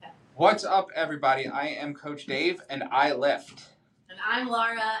What's up, everybody? I am Coach Dave, and I lift. And I'm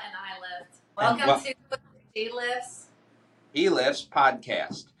Laura, and I lift. Welcome to She Lifts. He Lifts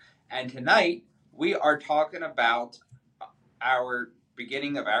podcast. And tonight, we are talking about our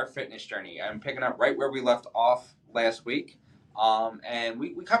beginning of our fitness journey. I'm picking up right where we left off last week. And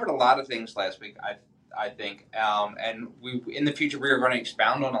we covered a lot of things last week, I think. And in the future, we are going to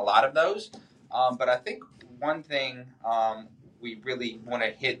expound on a lot of those. But I think one thing we really want to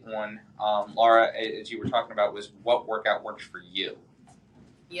hit on, Laura, as you were talking about, was what workout works for you.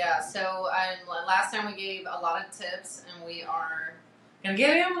 Yeah, so last time we gave a lot of tips, and we are going to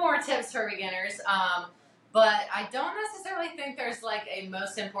give you more tips for beginners. But I don't necessarily think there's like a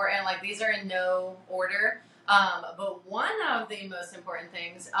most important, like these are in no order. But one of the most important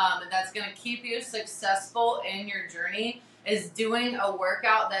things that's going to keep you successful in your journey is doing a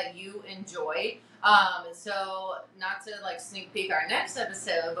workout that you enjoy. So not to like sneak peek our next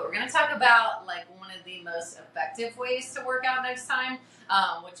episode, but we're going to talk about like one of the most effective ways to work out next time,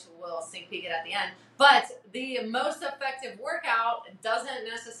 which we'll sneak peek it at the end. But the most effective workout doesn't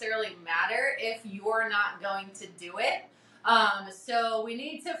necessarily matter if you're not going to do it. So we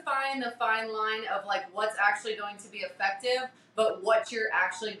need to find the fine line of like what's actually going to be effective, but what you're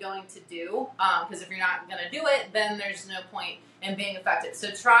actually going to do. Because if you're not going to do it, then there's no point in being effective. So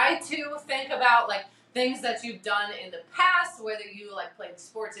try to think about like things that you've done in the past, whether you like played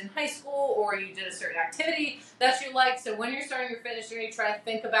sports in high school or you did a certain activity that you like. So when you're starting your fitness journey, try to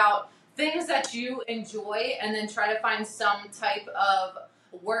think about things that you enjoy and then try to find some type of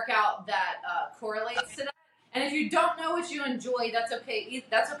workout that correlates to that. And if you don't know what you enjoy, that's okay.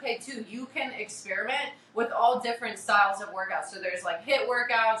 That's okay too. You can experiment with all different styles of workouts. So there's like HIIT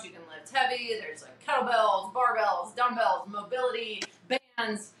workouts. You can lift heavy. There's like kettlebells, barbells, dumbbells, mobility,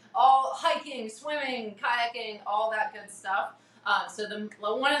 bands, all hiking, swimming, kayaking, all that good stuff. So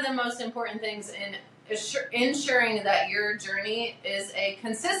one of the most important things in ensuring that your journey is a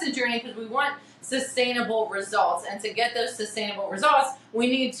consistent journey, because we want sustainable results, and to get those sustainable results we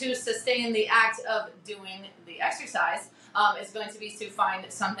need to sustain the act of doing the exercise. Is going to be to find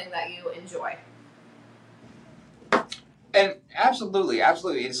something that you enjoy. And absolutely,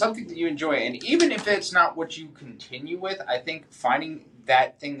 it's something that you enjoy, and even if it's not what you continue with, I think finding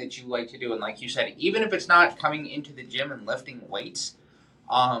that thing that you like to do, and like you said, even if it's not coming into the gym and lifting weights,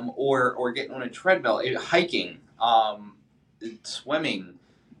 or getting on a treadmill, hiking, swimming,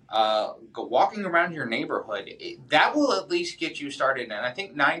 walking around your neighborhood, that will at least get you started. And I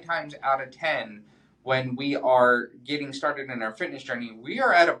think 9 times out of 10, when we are getting started in our fitness journey, we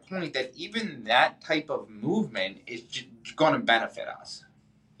are at a point that even that type of movement is going to benefit us.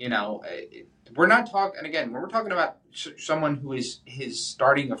 You know, we're not talking, and again, when we're talking about someone who is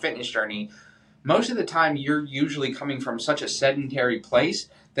starting a fitness journey, most of the time you're usually coming from such a sedentary place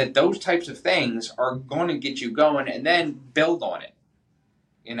that those types of things are going to get you going and then build on it.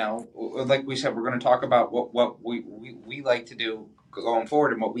 You know, like we said, we're going to talk about what we like to do going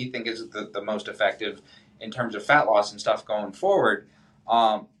forward and what we think is the most effective in terms of fat loss and stuff going forward.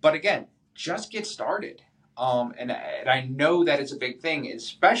 But again, just get started. And I know that it's a big thing,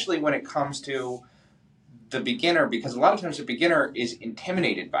 especially when it comes to the beginner, because a lot of times the beginner is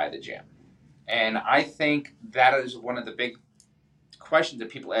intimidated by the gym. And I think that is one of the big questions that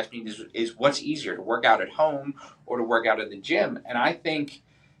people ask me is what's easier, to work out at home or to work out at the gym? And I think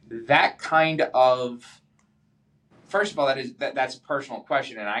that kind of, first of all, that's a personal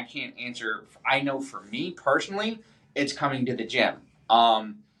question, and I can't answer. I know for me personally, it's coming to the gym.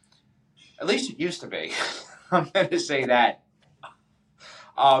 At least it used to be. I'm going to say that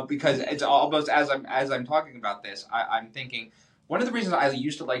because it's almost as I'm talking about this, I'm thinking one of the reasons I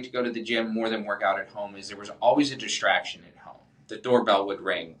used to like to go to the gym more than work out at home is there was always a distraction at home. The doorbell would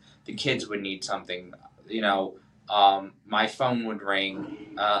ring. The kids would need something. You know, my phone would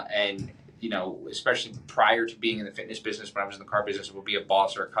ring, and you know, especially prior to being in the fitness business, when I was in the car business, it would be a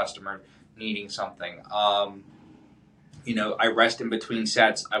boss or a customer needing something. You know, I rest in between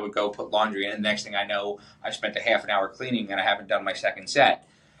sets. I would go put laundry in, and the next thing I know, I spent a half an hour cleaning, and I haven't done my second set.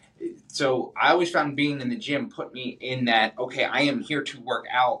 So I always found being in the gym put me in that, okay, I am here to work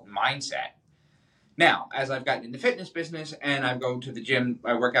out mindset. Now, as I've gotten in the fitness business and I go to the gym,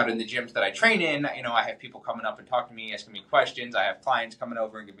 I work out in the gyms that I train in, you know, I have people coming up and talking to me, asking me questions. I have clients coming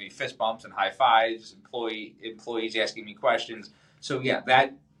over and giving me fist bumps and high fives, employees asking me questions. So yeah,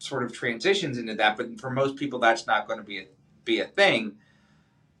 that sort of transitions into that, but for most people that's not going to be a thing.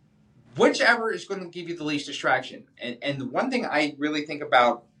 Whichever is going to give you the least distraction. And the one thing I really think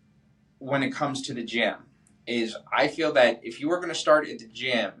about when it comes to the gym is I feel that if you are going to start at the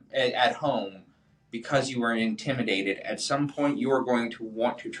gym at home, because you were intimidated, at some point you are going to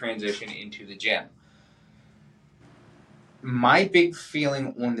want to transition into the gym. My big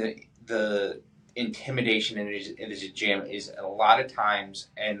feeling on the intimidation in the gym is a lot of times,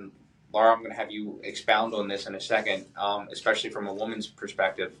 and Laura, I'm going to have you expound on this in a second, especially from a woman's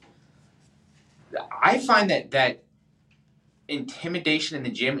perspective. I find that intimidation in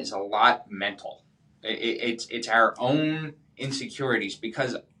the gym is a lot mental. It's our own insecurities,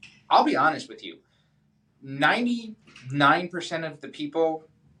 because I'll be honest with you, 99% of the people,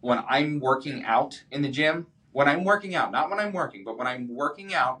 when I'm working out in the gym, when I'm working out, not when I'm working, but when I'm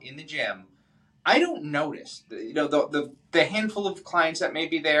working out in the gym, I don't notice. The handful of clients that may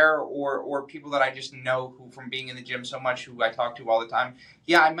be there, or people that I just know who from being in the gym so much, who I talk to all the time.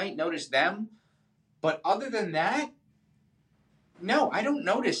 Yeah, I might notice them, but other than that, no, I don't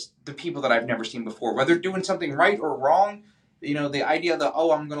notice the people that I've never seen before, whether doing something right or wrong. The idea that,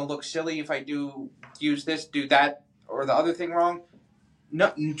 oh, I'm going to look silly if I do use this, do that, or the other thing wrong.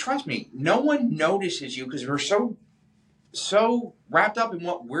 No, trust me, no one notices you, because we're so wrapped up in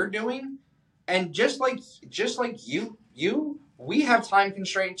what we're doing, and just like you, we have time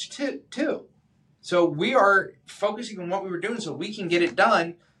constraints too. So we are focusing on what we were doing so we can get it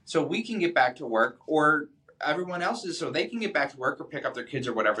done, so we can get back to work, or everyone else is so they can get back to work or pick up their kids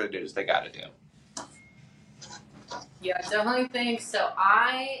or whatever it is they got to do. Yeah, definitely think so.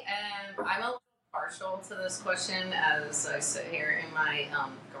 I'm a little partial to this question as I sit here in my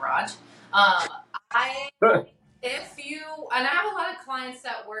garage. I and I have a lot of clients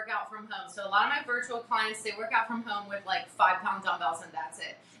that work out from home. So a lot of my virtual clients, they work out from home with like 5-pound dumbbells, and that's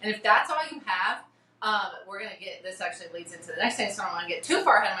it. And if that's all you have, we're gonna get this. Actually leads into the next thing, so I don't want to get too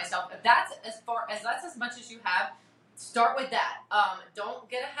far ahead of myself. If that's as much as you have, start with that. Don't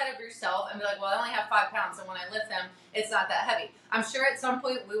get ahead of yourself and be like, well, I only have 5 pounds, and when I lift them, it's not that heavy. I'm sure at some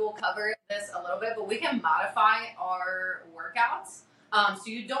point we will cover this a little bit, but we can modify our workouts, so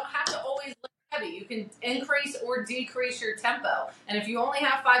you don't have to always lift heavy. You can increase or decrease your tempo. And if you only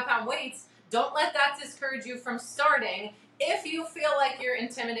have 5-pound weights, don't let that discourage you from starting if you feel like you're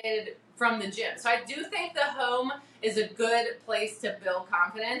intimidated from the gym. So I do think the home is a good place to build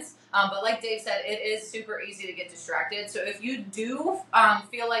confidence. But like Dave said, it is super easy to get distracted. So if you do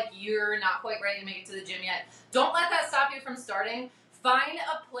feel like you're not quite ready to make it to the gym yet, don't let that stop you from starting. Find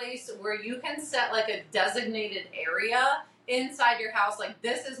a place where you can set like a designated area inside your house. Like,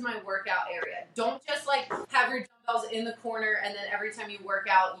 this is my workout area. Don't just like have your dumbbells in the corner, and then every time you work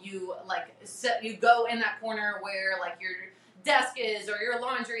out, you you go in that corner where like your desk is or your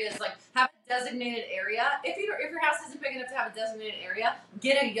laundry is. Like, have a designated area. If your house isn't big enough to have a designated area,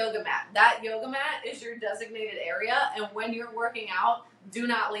 get a yoga mat. That yoga mat is your designated area, and when you're working out, do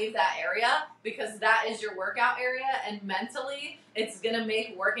not leave that area, because that is your workout area. And mentally, it's gonna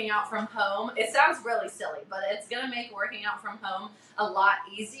make working out from home, it sounds really silly, but it's gonna make working out from home a lot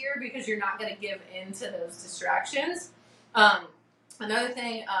easier, because you're not gonna give in to those distractions. Another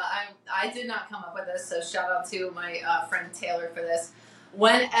thing, I did not come up with this, so shout out to my friend Taylor for this.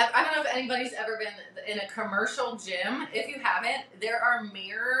 I don't know if anybody's ever been in a commercial gym. If you haven't, there are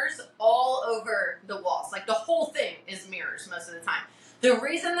mirrors all over the walls. Like, the whole thing is mirrors most of the time. The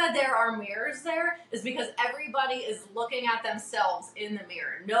reason that there are mirrors there is because everybody is looking at themselves in the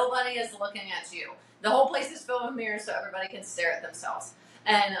mirror. Nobody is looking at you. The whole place is filled with mirrors so everybody can stare at themselves.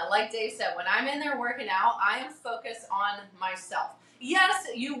 And like Dave said, when I'm in there working out, I am focused on myself. Yes,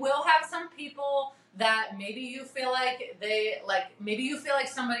 you will have some people that maybe you feel like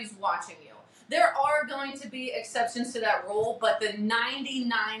somebody's watching you. There are going to be exceptions to that rule, but the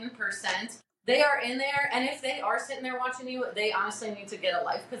 99%, they are in there, and if they are sitting there watching you, they honestly need to get a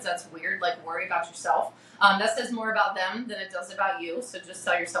life, because that's weird. Like, worry about yourself. That says more about them than it does about you, so just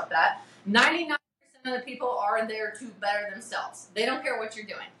tell yourself that. 99% of the people are there to better themselves. They don't care what you're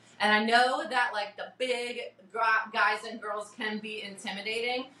doing. And I know that like the big guys and girls can be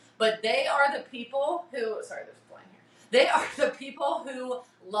intimidating, but they are the people who, sorry, there's a line here. They are the people who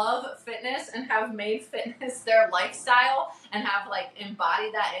love fitness and have made fitness their lifestyle and have like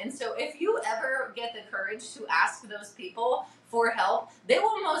embodied that in. So if you ever get the courage to ask those people for help, they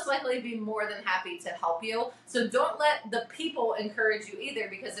will most likely be more than happy to help you. So don't let the people encourage you either,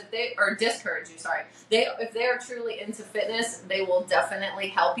 because discourage you, sorry. If they are truly into fitness, they will definitely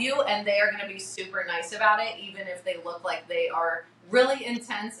help you, and they are going to be super nice about it, even if they look like they are really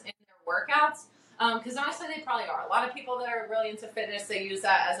intense in their workouts. Because honestly, they probably are. A lot of people that are really into fitness, they use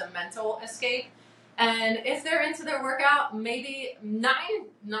that as a mental escape. And if they're into their workout, maybe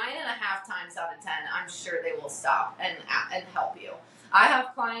 9.5 times out of 10, I'm sure they will stop and help you. I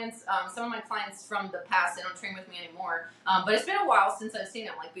have clients, some of my clients from the past, they don't train with me anymore, but it's been a while since I've seen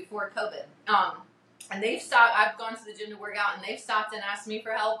them, like before COVID. and they've stopped. I've gone to the gym to work out, and they've stopped and asked me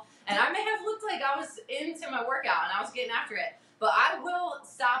for help. And I may have looked like I was into my workout and I was getting after it, but I will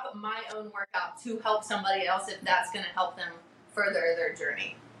stop my own workout to help somebody else if that's going to help them further their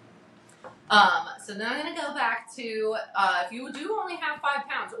journey. So then I'm going to go back to if you do only have 5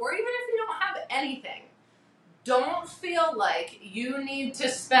 pounds, or even if you don't have anything, don't feel like you need to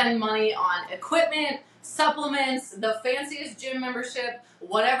spend money on equipment, supplements, the fanciest gym membership,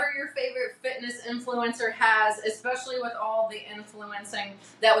 whatever your favorite fitness influencer has, especially with all the influencing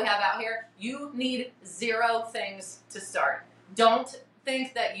that we have out here. You need 0 things to start. Don't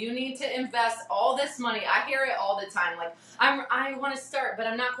think that you need to invest all this money. I hear it all the time. Like, I want to start, but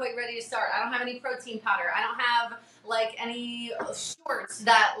I'm not quite ready to start. I don't have any protein powder. I don't have like any shorts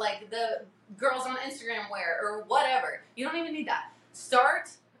that like the girls on Instagram wear or whatever. You don't even need that. Start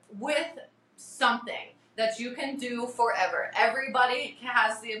with something that you can do forever. Everybody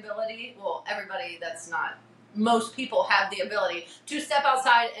has the ability, well, everybody that's not, most people have the ability to step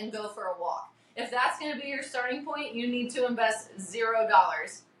outside and go for a walk. If that's going to be your starting point, you need to invest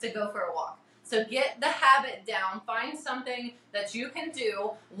 $0 to go for a walk. So get the habit down. Find something that you can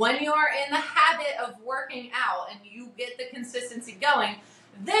do when you are in the habit of working out and you get the consistency going.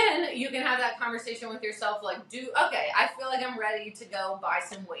 Then you can have that conversation with yourself like, okay, I feel like I'm ready to go buy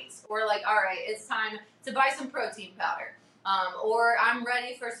some weights. Or like, all right, it's time to buy some protein powder. Or I'm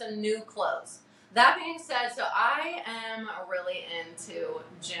ready for some new clothes. That being said, so I am really into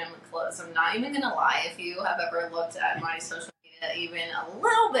gym clothes. I'm not even going to lie. If you have ever looked at my social media even a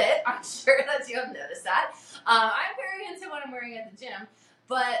little bit, I'm sure that you have noticed that. I'm very into what I'm wearing at the gym.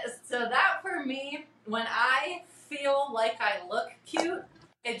 But so that for me, when I feel like I look cute,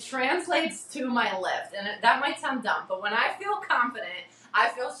 it translates to my lift. And that might sound dumb, but when I feel confident, I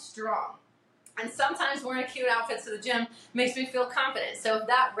feel strong. And sometimes wearing a cute outfit to the gym makes me feel confident. So if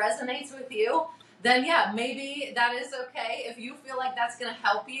that resonates with you, then yeah, maybe that is okay. If you feel like that's going to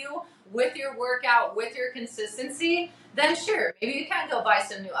help you with your workout, with your consistency, then sure, maybe you can go buy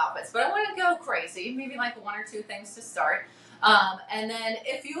some new outfits. But I wouldn't go crazy. Maybe like 1 or 2 things to start. And then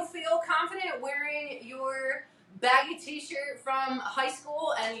if you feel confident wearing your baggy t-shirt from high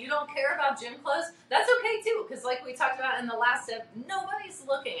school and you don't care about gym clothes, that's okay too, because like we talked about in the last tip, nobody's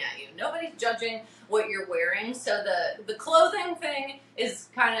looking at you, nobody's judging what you're wearing. So the clothing thing is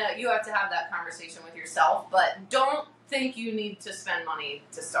kind of, you have to have that conversation with yourself, but don't think you need to spend money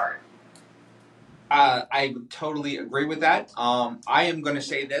to start. I totally agree with that. I am going to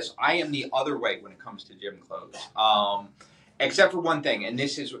say this. I am the other way when it comes to gym clothes. Except for one thing, and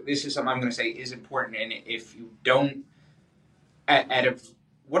this is something I'm going to say is important. And if you don't,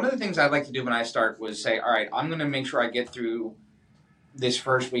 one of the things I like to do when I start was say, all right, I'm going to make sure I get through this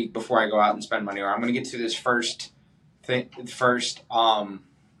first week before I go out and spend money, or I'm going to get through this first where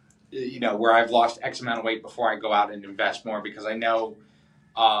I've lost X amount of weight before I go out and invest more, because I know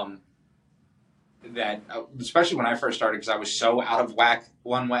that, especially when I first started, because I was so out of whack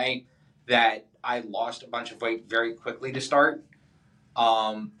one way that I lost a bunch of weight very quickly to start,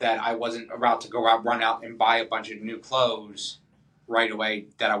 that I wasn't about to go out, run out and buy a bunch of new clothes right away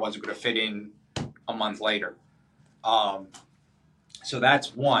that I wasn't going to fit in a month later. So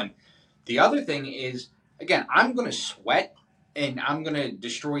that's one. The other thing is, again, I'm going to sweat and I'm going to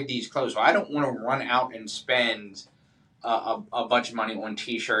destroy these clothes. So I don't want to run out and spend a bunch of money on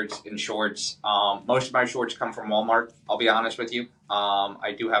t-shirts and shorts. Most of my shorts come from Walmart, I'll be honest with you.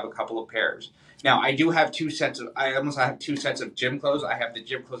 I do have a couple of pairs. Now, I do have I almost have 2 sets of gym clothes. I have the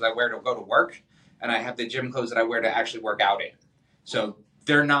gym clothes I wear to go to work, and I have the gym clothes that I wear to actually work out in. So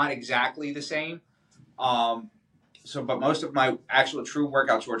they're not exactly the same. But most of my actual true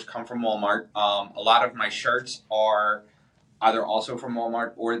workout shorts come from Walmart. A lot of my shirts are either also from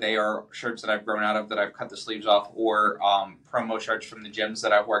Walmart, or they are shirts that I've grown out of that I've cut the sleeves off, or promo shirts from the gyms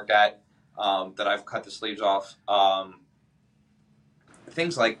that I've worked at that I've cut the sleeves off.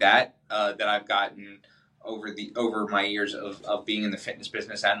 Things like that that I've gotten over my years of being in the fitness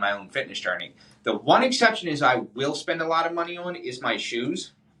business and my own fitness journey. The one exception is I will spend a lot of money on is my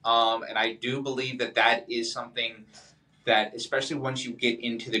shoes. And I do believe that is something that, especially once you get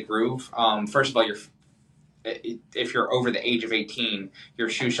into the groove, first of all, if you're over the age of 18, your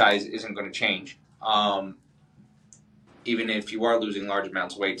shoe size isn't going to change, even if you are losing large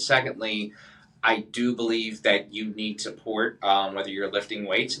amounts of weight. Secondly, I do believe that you need support, whether you're lifting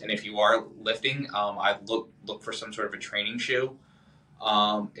weights, and if you are lifting, I'd look for some sort of a training shoe.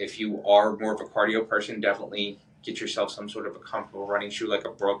 If you are more of a cardio person, definitely get yourself some sort of a comfortable running shoe like a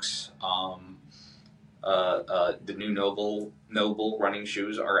Brooks. The new Noble running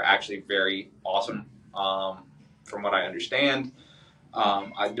shoes are actually very awesome, from what I understand.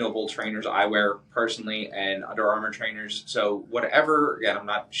 Noble trainers I wear personally, and Under Armour trainers. So whatever. Again, I'm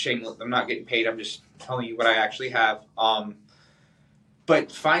not shameless. I'm not getting paid. I'm just telling you what I actually have.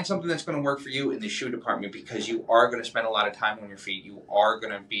 But find something that's going to work for you in the shoe department, because you are going to spend a lot of time on your feet. You are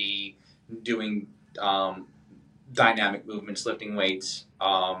going to be doing dynamic movements, lifting weights.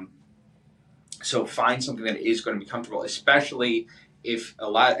 So find something that is going to be comfortable, especially if a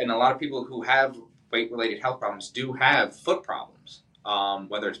lot of people who have weight-related health problems do have foot problems,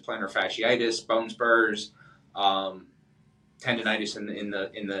 whether it's plantar fasciitis, bone spurs, tendonitis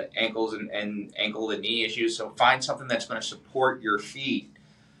in the ankles and ankle and knee issues. So find something that's going to support your feet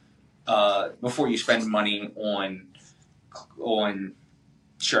before you spend money on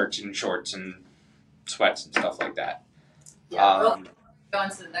shirts and shorts and sweats and stuff like that. Yeah. Go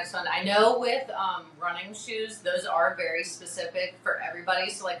into the next one. I know with running shoes, those are very specific for everybody.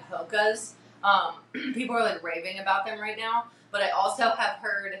 So like Hoka's, people are like raving about them right now. But I also have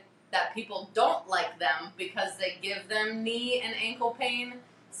heard that people don't like them because they give them knee and ankle pain.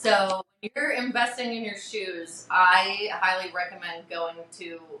 So when you're investing in your shoes, I highly recommend going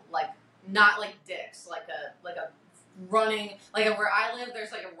to like not like Dick's, like a running, like where I live,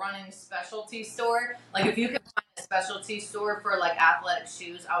 there's like a running specialty store. Like if you can find a specialty store for like athletic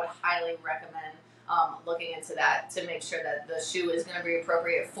shoes, I would highly recommend looking into that to make sure that the shoe is going to be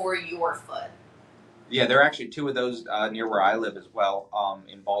appropriate for your foot. Yeah, there are actually two of those near where I live as well.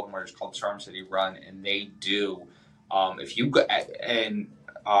 In Baltimore, it's called Charm City Run, and they do. If you go, and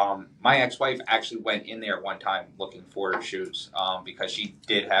my ex-wife actually went in there one time looking for shoes because she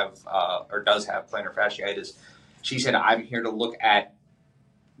did have or does have plantar fasciitis. She said, "I'm here to look at."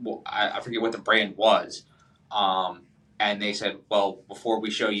 Well, I forget what the brand was. And they said, well, before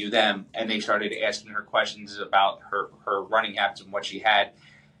we show you them, and they started asking her questions about her running habits and what she had.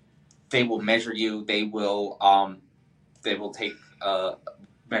 They will measure you. They will take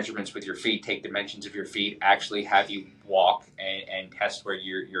measurements with your feet, take dimensions of your feet, actually have you walk and test where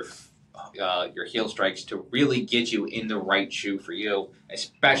your heel strikes to really get you in the right shoe for you,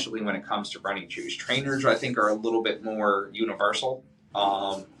 especially when it comes to running shoes. Trainers, I think, are a little bit more universal.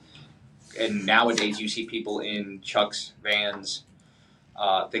 And nowadays you see people in Chucks, Vans,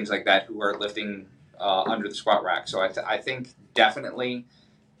 things like that who are lifting under the squat rack. So I think definitely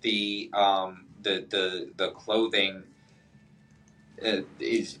the clothing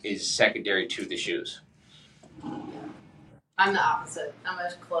is secondary to the shoes. I'm the opposite. I'm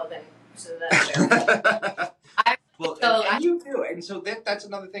a clothing. So that's well, and you do, and so that's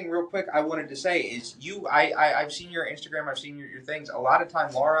another thing. Real quick, I wanted to say is I've seen your Instagram, I've seen your things. A lot of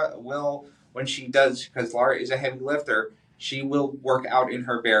time, Laura will, when she does, because Laura is a heavy lifter, she will work out in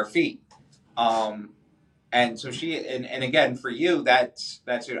her bare feet. And so and again, for you, that's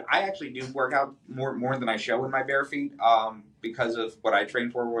it. I actually do work out more than I show in my bare feet because of what I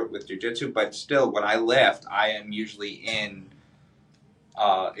train for with jiu-jitsu. But still, when I lift, I am usually in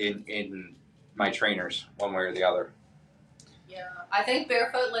my trainers one way or the other. Yeah, I think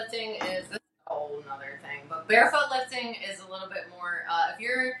barefoot lifting is a whole nother thing. But barefoot lifting is a little bit more, if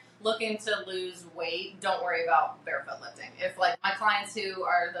you're looking to lose weight, don't worry about barefoot lifting. If like my clients who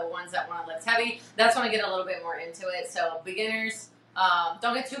are the ones that want to lift heavy, that's when I get a little bit more into it. So beginners,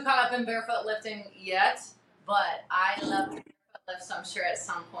 don't get too caught up in barefoot lifting yet, but I love barefoot lifts, so I'm sure at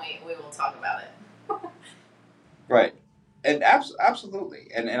some point we will talk about it. Right. And absolutely,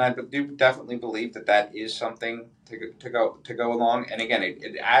 and I do definitely believe that is something to go along. And again,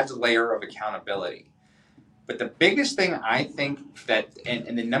 it adds a layer of accountability. But the biggest thing I think that,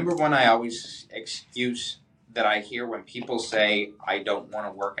 and the number one excuse that I hear when people say I don't want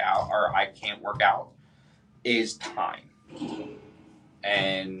to work out or I can't work out is time.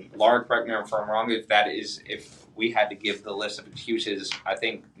 And Laura, correct me if I'm wrong. If we had to give the list of excuses, I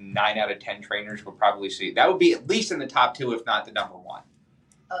think 9 out of 10 trainers would probably see that would be at least in the top 2, if not the number 1.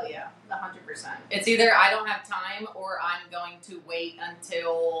 Oh yeah, 100%. It's either I don't have time or I'm going to wait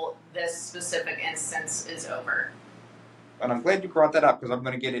until this specific instance is over. And I'm glad you brought that up because I'm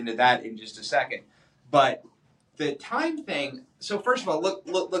going to get into that in just a second. But the time thing. So first of all,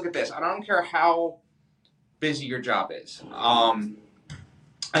 look at this. I don't care how busy your job is.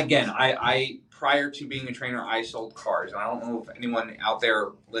 Again, I prior to being a trainer, I sold cars. And I don't know if anyone out there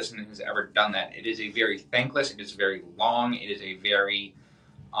listening has ever done that. It is a very thankless, it is very long, it is a very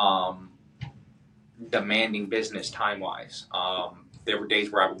demanding business time-wise. There were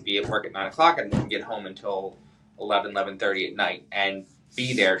days where I would be at work at 9 o'clock and wouldn't get home until 11:30 at night and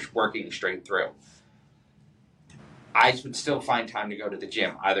be there working straight through. I would still find time to go to the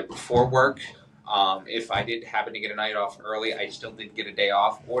gym, either before work If I did happen to get a night off early, I still did get a day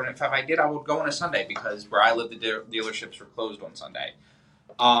off. Or if I did, I would go on a Sunday because where I live, the dealerships were closed on Sunday.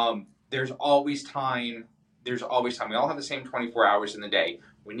 There's always time. There's always time. We all have the same 24 hours in the day.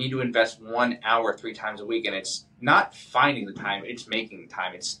 We need to invest 1 hour 3 times a week, and it's not finding the time, it's making the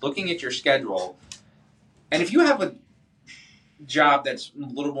time. It's looking at your schedule. And if you have a job that's a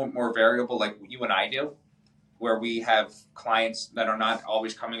little bit more variable like you and I do, where we have clients that are not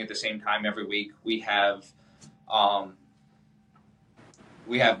always coming at the same time every week, we have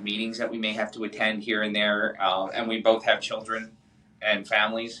meetings that we may have to attend here and there, and we both have children and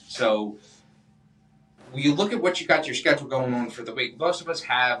families. So when you look at what you got your schedule going on for the week, most of us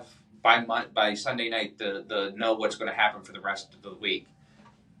have by Sunday night the know what's going to happen for the rest of the week.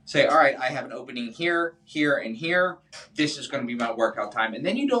 Say, all right, I have an opening here, here, and here. This is going to be my workout time. And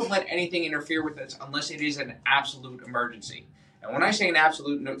then you don't let anything interfere with this unless it is an absolute emergency. And when I say an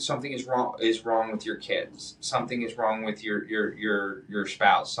absolute, something is wrong with your kids. Something is wrong with your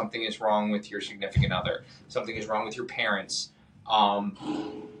spouse. Something is wrong with your significant other. Something is wrong with your parents.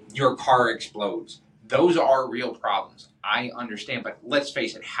 Your car explodes. Those are real problems. I understand, but let's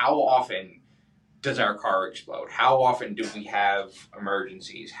face it, how often does our car explode? How often do we have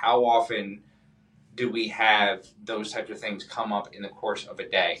emergencies? How often do we have those types of things come up in the course of a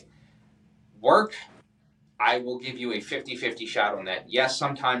day? Work, I will give you a 50-50 shot on that. Yes,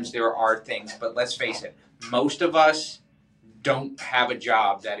 sometimes there are things, but let's face it, most of us don't have a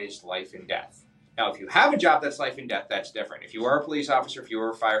job that is life and death. Now, if you have a job that's life and death, that's different. If you are a police officer, if you are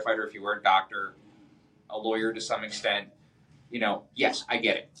a firefighter, if you are a doctor, a lawyer to some extent, yes, I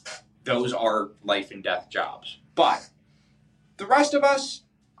get it. Those are life and death jobs. But the rest of us,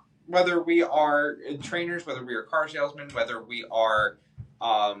 whether we are trainers, whether we are car salesmen, whether we are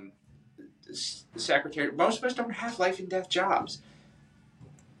secretary, most of us don't have life and death jobs.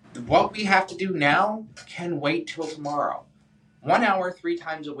 What we have to do now can wait till tomorrow. 1 hour, 3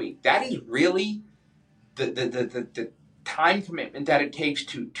 times a week. That is really the time commitment that it takes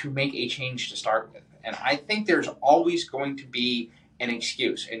to make a change to start with. And I think there's always going to be an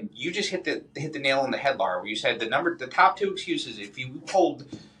excuse. And you just hit the nail on the head, Laura, where you said the top 2 excuses, if you polled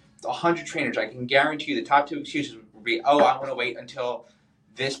 100 trainers, I can guarantee you the top 2 excuses would be, I want to wait until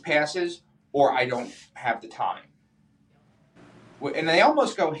this passes, or I don't have the time. And they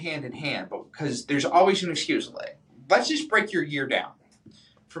almost go hand in hand, but because there's always an excuse. Let's just break your year down.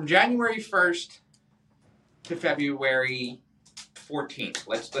 From January 1st to February 14th,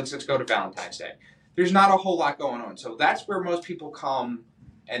 let's go to Valentine's Day. There's not a whole lot going on. So that's where most people come,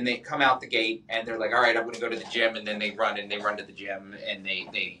 and they come out the gate and they're like, all right, I'm going to go to the gym, and then they run to the gym, and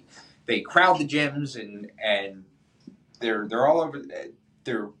they crowd the gyms, and they're all over.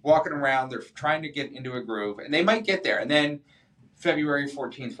 They're walking around. They're trying to get into a groove, and they might get there. And then February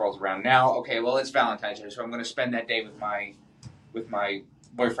 14th rolls around. Now, okay, well, it's Valentine's Day, so I'm going to spend that day with my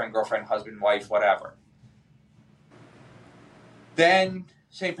boyfriend, girlfriend, husband, wife, whatever. Then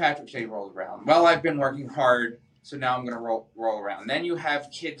St. Patrick's Day rolls around. Well, I've been working hard, so now I'm going to roll around. Then you have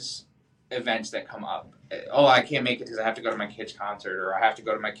kids' events that come up. Oh, I can't make it because I have to go to my kid's concert, or I have to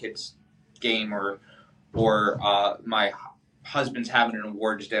go to my kid's game, or my husband's having an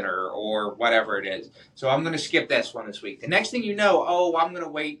awards dinner, or whatever it is. So I'm going to skip this one this week. The next thing you know, I'm going to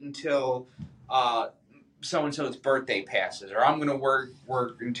wait until so-and-so's birthday passes, or I'm going to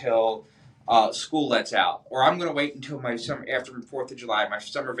work until school lets out, or I'm going to wait until my summer, after 4th of July, my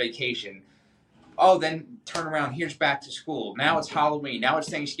summer vacation. Oh, then turn around, here's back to school. Now it's Halloween, now it's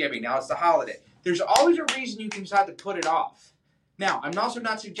Thanksgiving, now it's the holiday. There's always a reason you can decide to put it off. Now, I'm also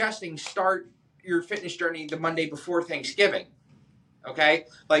not suggesting start your fitness journey the Monday before Thanksgiving. Okay?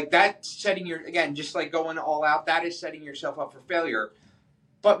 Like that's setting again, just like going all out, that is setting yourself up for failure.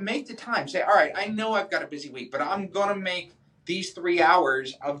 But make the time. Say, all right, I know I've got a busy week, but I'm going to make these 3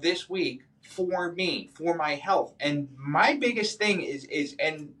 hours of this week for me, for my health. And my biggest thing is,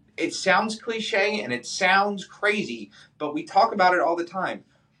 and it sounds cliche and it sounds crazy, but we talk about it all the time.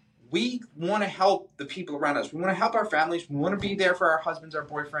 We want to help the people around us. We want to help our families. We want to be there for our husbands, our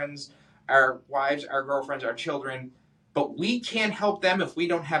boyfriends, our wives, our girlfriends, our children. But we can't help them if we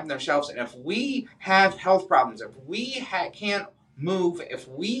don't have them ourselves. And if we have health problems, if we can't move, if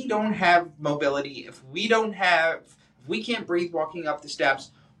we don't have mobility, if we can't breathe walking up the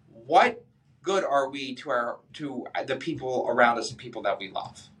steps, what good are we to the people around us and people that we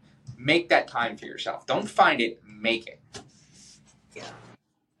love? Make that time for yourself. Don't find it, make it. Yeah.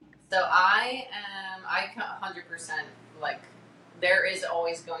 So I 100% like, there is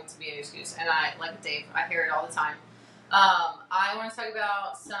always going to be an excuse, and I, like Dave, I hear it all the time. I want to talk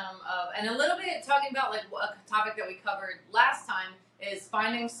about and a little bit talking about like a topic that we covered last time is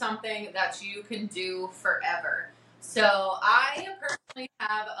finding something that you can do forever. So I personally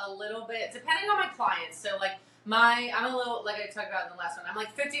have a little bit, depending on my clients. So like I'm a little, like I talked about in the last one, I'm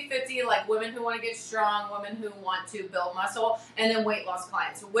like 50-50, like women who want to get strong, women who want to build muscle, and then weight loss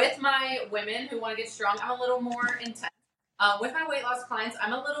clients. With my women who want to get strong, I'm a little more intense. With my weight loss clients,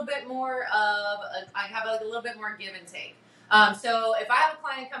 I'm a little bit more I have like a little bit more give and take. So if I have a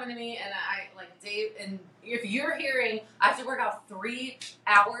client coming to me and I like Dave, and if you're hearing I have to work out 3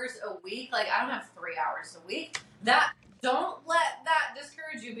 hours a week, like I don't have 3 hours a week, that don't let that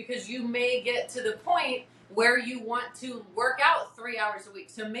discourage you, because you may get to the point where you want to work out 3 hours a week.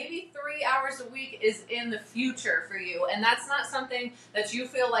 So maybe 3 hours a week is in the future for you, and that's not something that you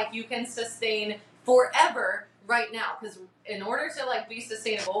feel like you can sustain forever right now. Because in order to like be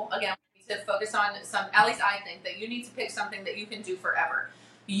sustainable, again, we need to focus on some, at least I think that you need to pick something that you can do forever.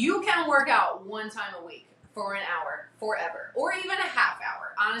 You can work out 1 time a week for an hour forever, or even a half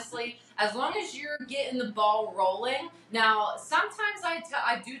hour, honestly, as long as you're getting the ball rolling. Now, sometimes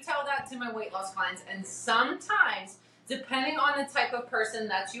I do tell that to my weight loss clients, and sometimes, depending on the type of person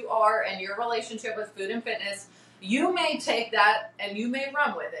that you are and your relationship with food and fitness, you may take that and you may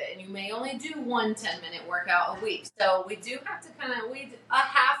run with it, and you may only do 1 10-minute workout a week. So we do have to a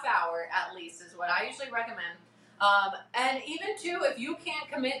half hour at least is what I usually recommend. And even too, if you can't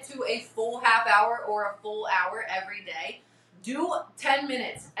commit to a full half hour or a full hour every day, do 10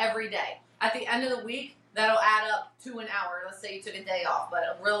 minutes every day. At the end of the week, that'll add up to an hour. Let's say you took a day off,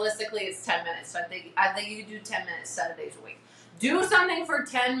 but realistically it's 10 minutes. So I think you can do 10 minutes 7 days a week. Do something for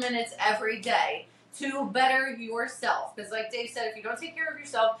 10 minutes every day to better yourself. Because like Dave said, if you don't take care of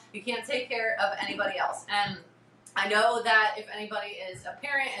yourself, you can't take care of anybody else. And I know that if anybody is a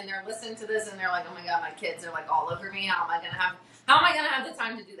parent and they're listening to this and they're like, oh my God, my kids are like all over me. How am I gonna have the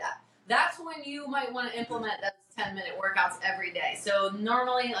time to do that? That's when you might want to implement those 10-minute workouts every day. So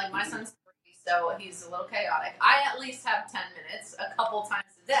normally, like my son's 3, so he's a little chaotic. I at least have 10 minutes a couple times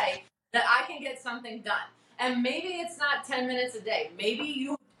a day that I can get something done. And maybe it's not 10 minutes a day. Maybe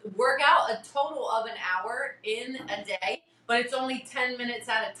you work out a total of an hour in a day, but it's only 10 minutes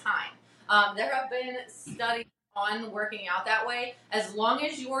at a time. There have been studies on working out that way. As long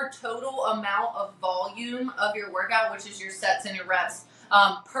as your total amount of volume of your workout, which is your sets and your reps,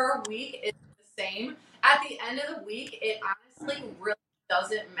 per week is the same, at the end of the week, it honestly really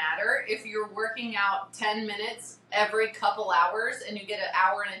doesn't matter if you're working out 10 minutes every couple hours and you get an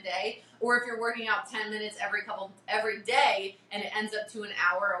hour in a day, or if you're working out 10 minutes every day and it ends up to an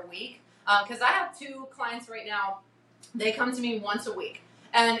hour a week. Because I have 2 clients right now. They come to me once a week.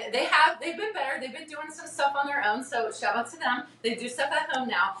 And they've been better. They've been doing some stuff on their own, so shout out to them. They do stuff at home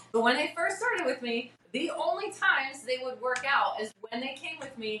now. But when they first started with me, the only times they would work out is when they came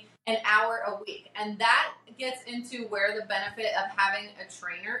with me an hour a week. And that gets into where the benefit of having a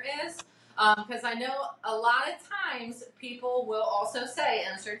trainer is. Because I know a lot of times people will also say,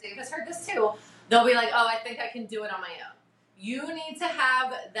 and I'm sure Dave has heard this too, they'll be like, oh, I think I can do it on my own. You need to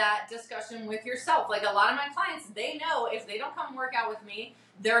have that discussion with yourself. Like a lot of my clients, they know if they don't come work out with me,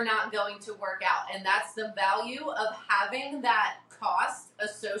 they're not going to work out. And that's the value of having that cost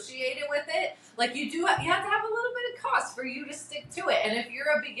associated with it. Like you have to have a little bit of cost for you to stick to it. And if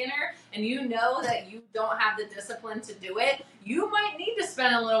you're a beginner and you know that you don't have the discipline to do it, you might need to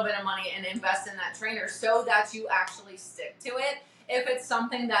spend a little bit of money and invest in that trainer so that you actually stick to it. If it's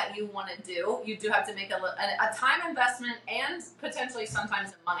something that you want to do, you do have to make a time investment and potentially sometimes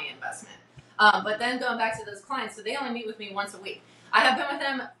a money investment. But then going back to those clients, so they only meet with me once a week. I have been with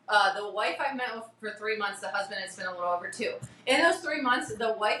them, the wife I've met with for 3 months, the husband it's been a little over 2. In those 3 months,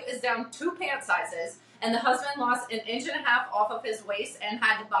 the wife is down 2 pant sizes, and the husband lost 1.5 inches off of his waist and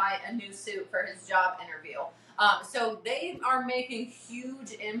had to buy a new suit for his job interview. So they are making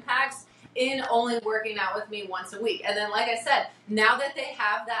huge impacts in only working out with me once a week. And then, like I said, now that they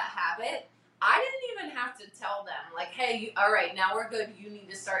have that habit, I didn't even have to tell them, like, hey, all right, now we're good. You need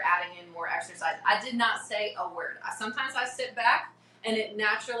to start adding in more exercise. I did not say a word. Sometimes I sit back and it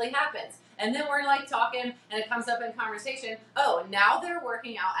naturally happens. And then we're like talking and it comes up in conversation. Oh, now they're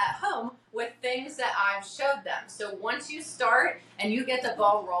working out at home with things that I've showed them. So once you start and you get the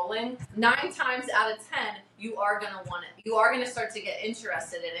ball rolling, 9 times out of 10, you are going to want it. You are going to start to get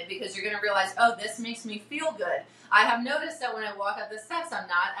interested in it because you're going to realize, oh, this makes me feel good. I have noticed that when I walk up the steps, I'm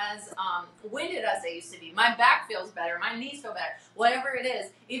not as winded as I used to be. My back feels better. My knees feel better. Whatever it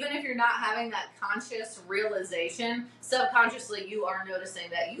is, even if you're not having that conscious realization, subconsciously you are noticing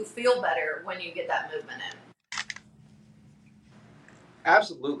that you feel better when you get that movement in.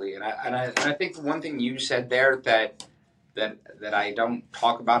 Absolutely, and I think the one thing you said there that I don't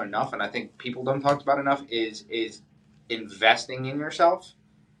talk about enough, and I think people don't talk about enough is investing in yourself,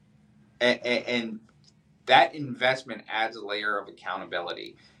 and that investment adds a layer of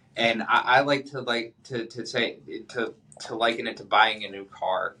accountability. And I like to say to liken it to buying a new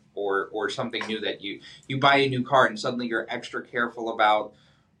car or something new that you buy a new car and suddenly you're extra careful about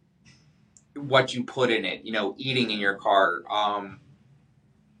what you put in it. Eating in your car,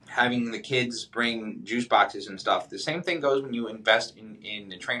 having the kids bring juice boxes and stuff. The same thing goes when you invest in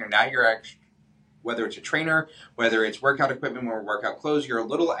the trainer. Now whether it's a trainer, whether it's workout equipment or workout clothes, you're a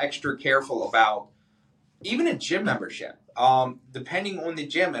little extra careful about even a gym membership, depending on the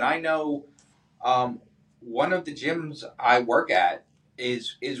gym. And I know one of the gyms I work at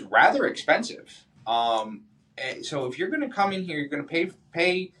is rather expensive. So if you're going to come in here, you're going to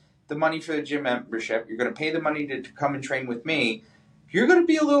pay the money for the gym membership. You're going to pay the money to come and train with me. You're going to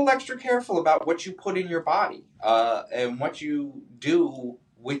be a little extra careful about what you put in your body and what you do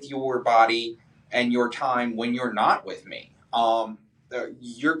with your body and your time when you're not with me.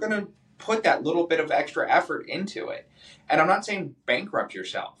 You're going to put that little bit of extra effort into it. And I'm not saying bankrupt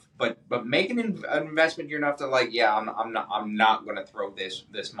yourself, but make an investment you're enough to I'm not going to throw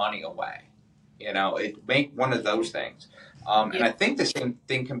this money away. Make one of those things. And I think the same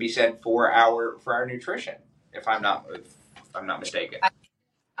thing can be said for our nutrition, if I'm not mistaken.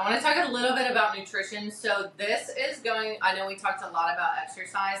 I want to talk a little bit about nutrition. So this is I know we talked a lot about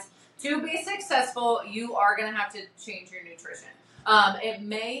exercise. To be successful, you are going to have to change your nutrition. It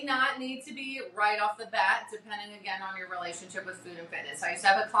may not need to be right off the bat, depending again on your relationship with food and fitness. I used to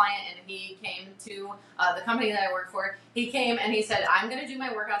have a client and he came to the company that I work for. He came and he said, I'm going to do my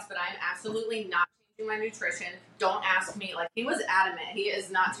workouts, but I'm absolutely not changing my nutrition. Don't ask me. Like, he was adamant. He is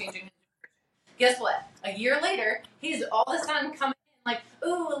not changing his nutrition. Guess what? A year later, he's all of a sudden coming in like,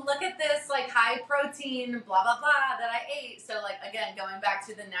 ooh, look at this, like, high protein, blah, blah, blah, that I ate. So, like, again, going back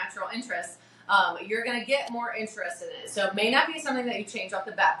to the natural interest, you're going to get more interested in it. So it may not be something that you change off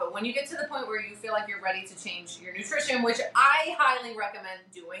the bat, but when you get to the point where you feel like you're ready to change your nutrition, which I highly recommend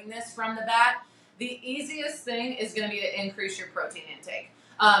doing this from the bat, the easiest thing is going to be to increase your protein intake.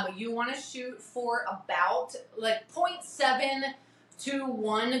 You want to shoot for about like 0.7 to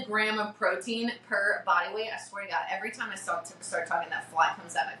 1 gram of protein per body weight. I swear to God, every time I start talking, that fly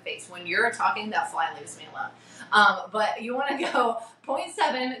comes at my face. When you're talking, that fly leaves me alone. But you want to go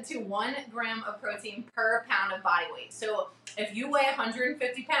 0.7 to 1 gram of protein per pound of body weight. So if you weigh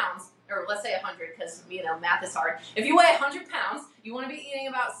 150 pounds, or let's say 100 because, math is hard. If you weigh 100 pounds, you want to be eating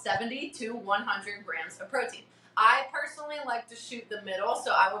about 70 to 100 grams of protein. I personally like to shoot the middle,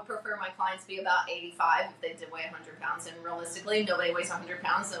 so I would prefer my clients be about 85 if they did weigh 100 pounds. And realistically, nobody weighs 100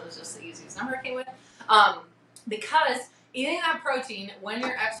 pounds, so it was just the easiest number I came with. Because eating that protein when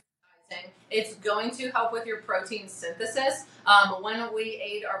you're exercising, it's going to help with your protein synthesis. When we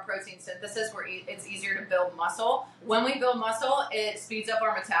aid our protein synthesis, it's easier to build muscle. When we build muscle, it speeds up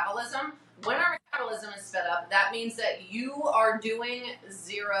our metabolism. When our metabolism is sped up, that means that you are doing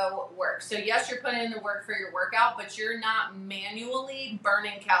zero work. So yes, you're putting in the work for your workout, but you're not manually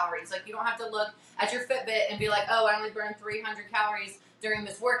burning calories. Like, you don't have to look at your Fitbit and be like, oh, I only burned 300 calories during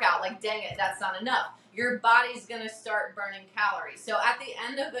this workout. Like, dang it, that's not enough. Your body's going to start burning calories. So at the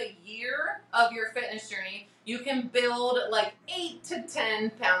end of a year of your fitness journey, you can build like 8 to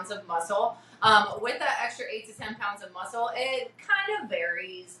 10 pounds of muscle. With that extra 8 to 10 pounds of muscle, it kind of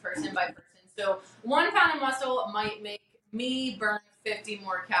varies person by person. So 1 pound of muscle might make me burn 50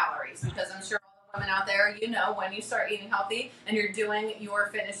 more calories, because I'm sure all the women out there, when you start eating healthy and you're doing your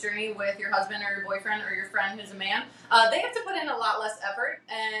fitness journey with your husband or your boyfriend or your friend who's a man, they have to put in a lot less effort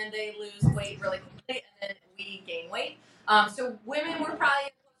and they lose weight really quickly, and then we gain weight. So women were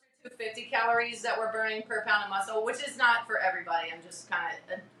probably closer to 50 calories that we're burning per pound of muscle, which is not for everybody. I'm just kind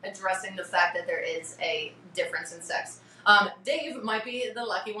of addressing the fact that there is a difference in sex. Dave might be the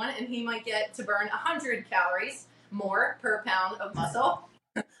lucky one, and he might get to burn 100 calories more per pound of muscle.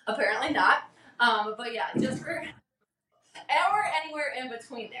 Apparently not. But yeah, just for or anywhere in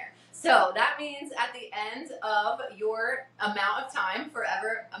between there. So that means at the end of your amount of time, for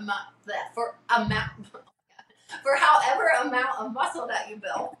however amount of muscle that you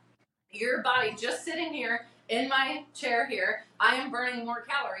build, your body just sitting here in my chair here, I am burning more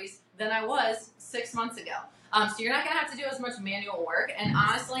calories than I was 6 months ago. So you're not going to have to do as much manual work. And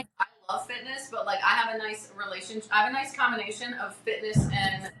honestly, I love fitness, but like, I have a nice relationship. I have a nice combination of fitness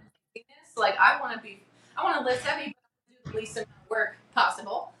and fitness. Like, I want to lift heavy, but do the least amount of work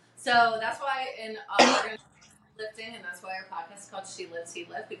possible. So that's why we're going to lifting, and that's why our podcast is called She Lifts, He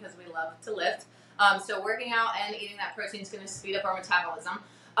Lift, because we love to lift. So working out and eating that protein is going to speed up our metabolism.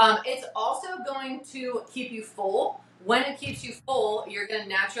 It's also going to keep you full When it keeps you full, you're going to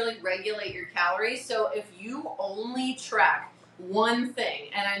naturally regulate your calories. So if you only track one thing,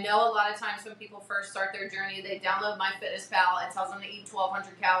 and I know a lot of times when people first start their journey, they download MyFitnessPal, it tells them to eat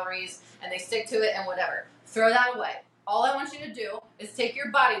 1,200 calories, and they stick to it and whatever. Throw that away. All I want you to do is take your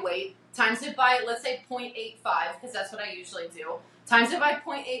body weight, times it by, let's say, 0.85, because that's what I usually do, times it by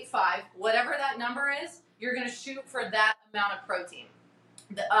 0.85, whatever that number is, you're going to shoot for that amount of protein.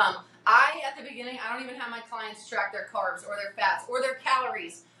 At the beginning, I don't even have my clients track their carbs or their fats or their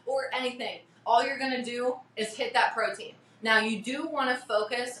calories or anything. All you're going to do is hit that protein. Now, you do want to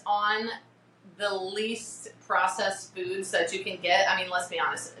focus on the least processed foods that you can get. I mean, let's be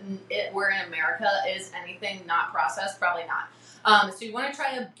honest, we're in America. Is anything not processed? Probably not. So you want to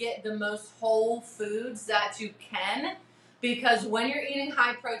try to get the most whole foods that you can, because when you're eating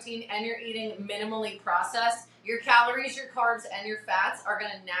high protein and you're eating minimally processed, your calories, your carbs, and your fats are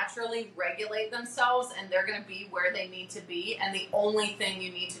going to naturally regulate themselves, and they're going to be where they need to be. And the only thing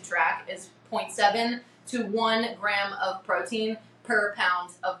you need to track is 0.7 to 1 gram of protein per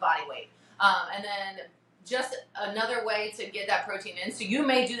pound of body weight. And then just another way to get that protein in. So you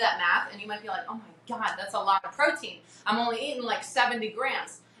may do that math, and you might be like, oh my God, that's a lot of protein. I'm only eating like 70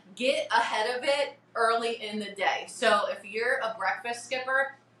 grams. Get ahead of it early in the day. So if you're a breakfast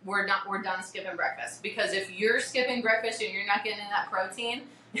skipper, we're done skipping breakfast, because if you're skipping breakfast and you're not getting that protein,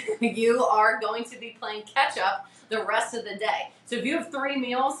 you are going to be playing catch up the rest of the day. So if you have 3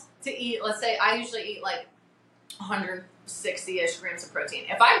 meals to eat, let's say I usually eat like 160-ish grams of protein.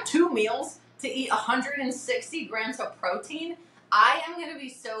 If I have 2 meals to eat 160 grams of protein, I am going to be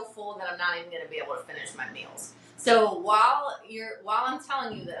so full that I'm not even going to be able to finish my meals. So while I'm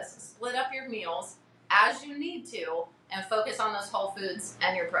telling you this, split up your meals as you need to, and focus on those whole foods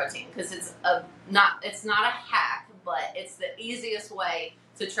and your protein, because it's not a hack, but it's the easiest way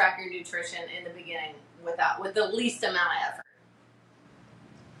to track your nutrition in the beginning with the least amount of effort.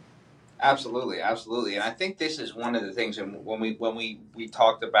 Absolutely, absolutely, and I think this is one of the things. And when we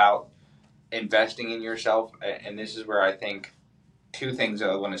talked about investing in yourself, and this is where I think 2 things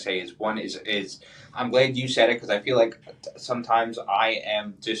I want to say is, one is I'm glad you said it, because I feel like sometimes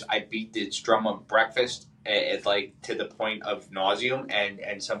I beat this drum of breakfast at like to the point of nauseum,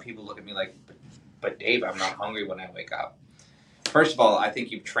 and some people look at me like, but Dave, I'm not hungry when I wake up. First of all, I think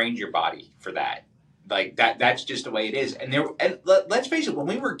you've trained your body for that. Like that's just the way it is. And let's face it, when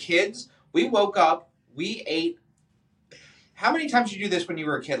we were kids, we woke up, we ate. How many times did you do this when you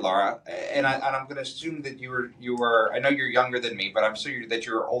were a kid, Laura? And I'm going to assume that you were. I know you're younger than me, but I'm sure that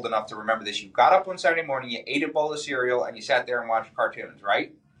you were old enough to remember this. You got up one Saturday morning, you ate a bowl of cereal, and you sat there and watched cartoons,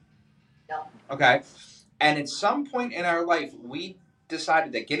 right? No. Okay. And at some point in our life, we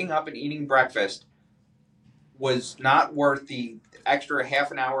decided that getting up and eating breakfast was not worth the extra half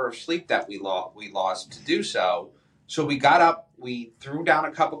an hour of sleep that we lost to do so. So we got up, we threw down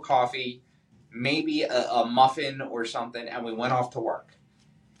a cup of coffee, maybe a muffin or something, and we went off to work.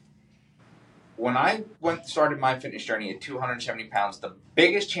 When I started my fitness journey at 270 pounds, the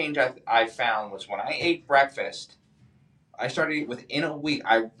biggest change I found was when I ate breakfast. I started within a week.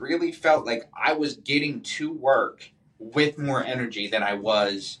 I really felt like I was getting to work with more energy than I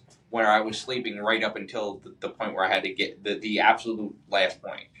was when I was sleeping, right up until the point where I had to get the absolute last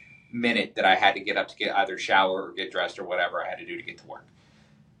minute that I had to get up to get either shower or get dressed or whatever I had to do to get to work.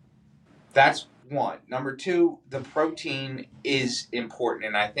 That's one. Number 2, the protein is important,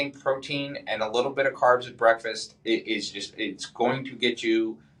 and I think protein and a little bit of carbs at breakfast it's going to get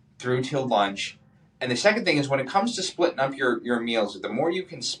you through till lunch. And the second thing is, when it comes to splitting up your meals, the more you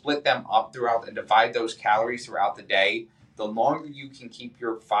can split them up throughout and divide those calories throughout the day, the longer you can keep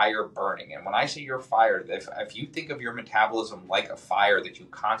your fire burning. And when I say your fire, if you think of your metabolism like a fire that you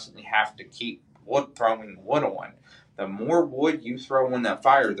constantly have to keep throwing wood on, the more wood you throw on that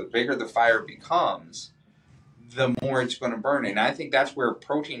fire, the bigger the fire becomes, the more it's going to burn. And I think that's where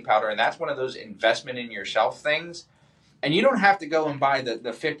protein powder, and that's one of those investment in yourself things. And you don't have to go and buy the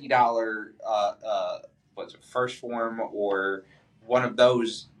 $50 what's it, First Form, or one of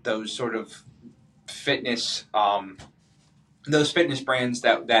those sort of fitness those fitness brands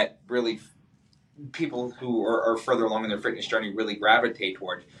that really people who are further along in their fitness journey really gravitate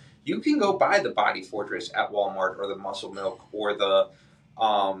towards. You can go buy the Body Fortress at Walmart, or the Muscle Milk, or the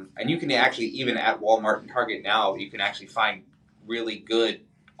and you can actually, even at Walmart and Target now, you can actually find really good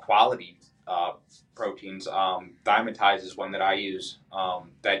quality proteins. Dymatize is one that I use,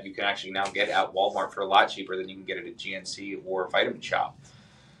 that you can actually now get at Walmart for a lot cheaper than you can get it at GNC or Vitamin Shop.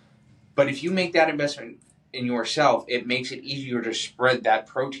 But if you make that investment in yourself, it makes it easier to spread that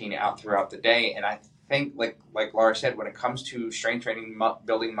protein out throughout the day. And I think, like Laura said, when it comes to strength training,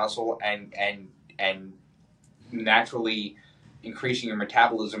 building muscle, and naturally increasing your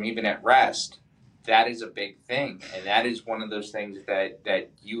metabolism even at rest, that is a big thing. And that is one of those things that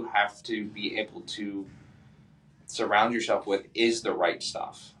you have to be able to surround yourself with is the right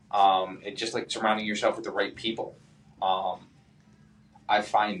stuff. It's just like surrounding yourself with the right people. I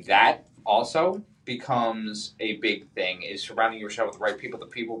find that also becomes a big thing, is surrounding yourself with the right people, the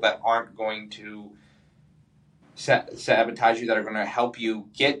people that aren't going to sabotage you, that are going to help you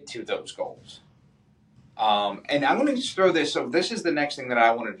get to those goals. And I'm going to just throw this. So this is the next thing that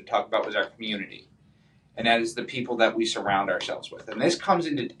I wanted to talk about, was our community. And that is the people that we surround ourselves with. And this comes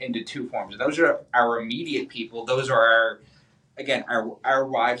into two forms. Those are our immediate people. Those are our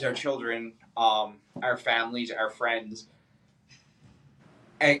wives, our children, our families, our friends.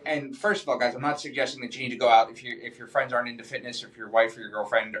 And first of all, guys, I'm not suggesting that you need to go out if your friends aren't into fitness, or if your wife or your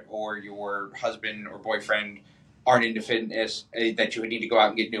girlfriend or your husband or boyfriend aren't into fitness, that you would need to go out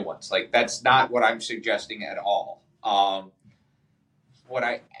and get new ones. Like, that's not what I'm suggesting at all. What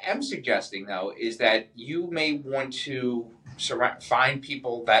I am suggesting, though, is that you may want to find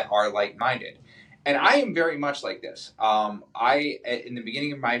people that are like-minded. And I am very much like this. In the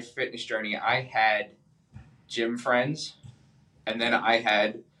beginning of my fitness journey, I had gym friends, and then I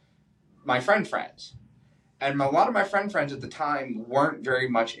had my friends. And a lot of my friends at the time weren't very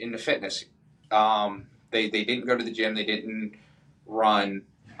much into fitness. They didn't go to the gym. They didn't run.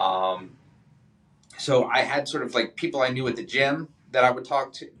 So I had sort of like people I knew at the gym that I would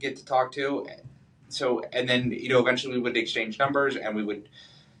get to talk to. So, and then, eventually we would exchange numbers, and we would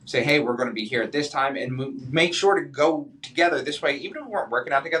say, hey, we're going to be here at this time, and make sure to go together this way. Even if we weren't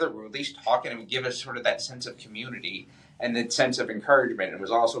working out together, we were at least talking, and would give us sort of that sense of community and that sense of encouragement. It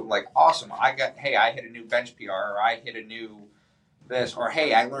was also like, awesome, I hit a new bench PR, or I hit a new this, or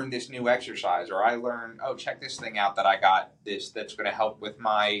hey, I learned this new exercise, or I learned, oh, check this thing out that I got that's going to help with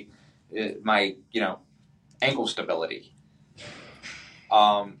my ankle stability.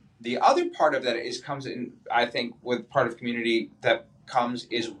 The other part of that comes in, I think, with part of community that comes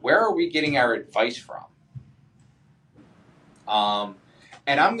is, where are we getting our advice from?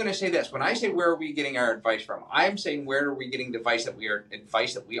 And I'm going to say this. When I say where are we getting our advice from, I'm saying where are we getting the advice that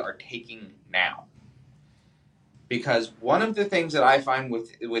we are taking now? Because one of the things that I find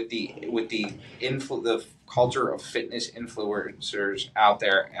with the culture of fitness influencers out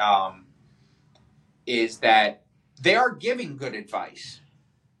there is that they are giving good advice,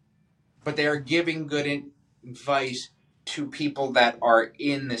 but they are giving good advice to people that are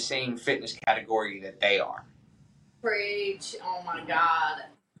in the same fitness category that they are. Preach. Oh my God.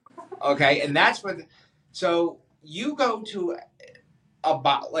 Okay, and that's what. So you go to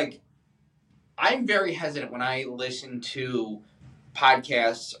I'm very hesitant when I listen to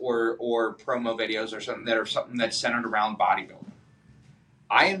podcasts or promo videos or something that's centered around bodybuilding.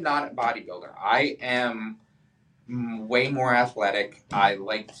 I am not a bodybuilder. I am way more athletic. I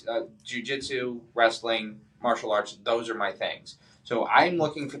like jiu-jitsu, wrestling, martial arts. Those are my things. So I'm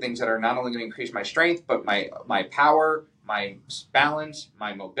looking for things that are not only going to increase my strength, but my power, my balance,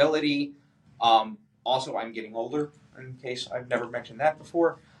 my mobility. Also, I'm getting older, in case I've never mentioned that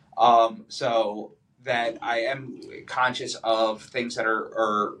before. So that I am conscious of things that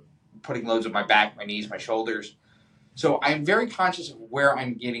are putting loads on my back, my knees, my shoulders. So I'm very conscious of where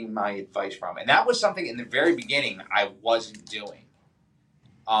I'm getting my advice from. And that was something in the very beginning I wasn't doing.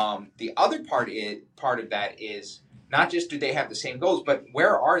 The other part of that is not just do they have the same goals, but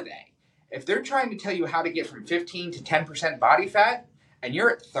where are they? If they're trying to tell you how to get from 15 to 10% body fat, and you're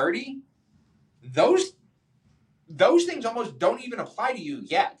at 30, those things almost don't even apply to you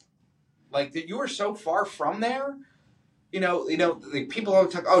yet. Like, that you are so far from there. Like, people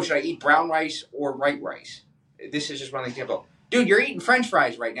always talk, oh, should I eat brown rice or white rice? This is just one example. Dude, you're eating French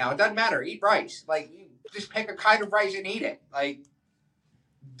fries right now. It doesn't matter. Eat rice. Like, you just pick a kind of rice and eat it. Like,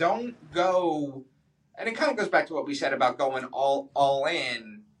 don't go. And it kind of goes back to what we said about going all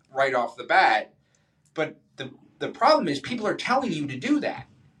in right off the bat. But the problem is, people are telling you to do that.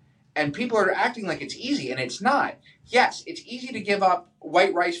 And people are acting like it's easy, and it's not. Yes, it's easy to give up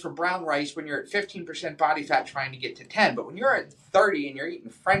white rice for brown rice when you're at 15% body fat trying to get to 10. But when you're at 30 and you're eating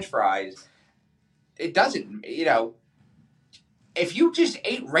French fries, it doesn't, if you just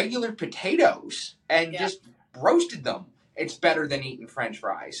ate regular potatoes and just roasted them, it's better than eating French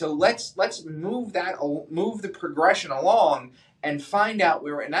fries. So let's move the progression along and find out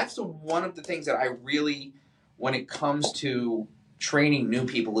where, and that's one of the things that I really, when it comes to training new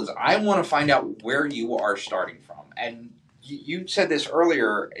people, is I want to find out where you are starting from. And you said this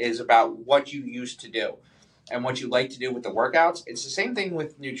earlier, is about what you used to do and what you like to do with the workouts. It's the same thing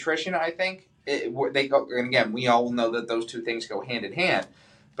with nutrition, I think. They go, and again, we all know that those two things go hand in hand.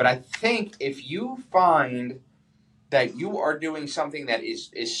 But I think if you find that you are doing something that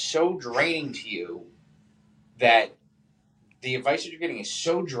is so draining to you, that the advice that you're getting is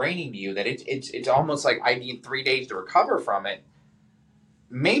so draining to you that it's almost like I need 3 days to recover from it.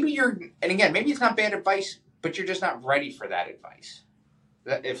 Maybe and again, maybe it's not bad advice, but you're just not ready for that advice.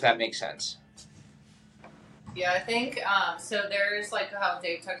 If that makes sense. Yeah, I think so. There's like how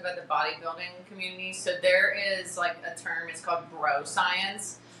Dave talked about the bodybuilding community. So there is like a term. It's called bro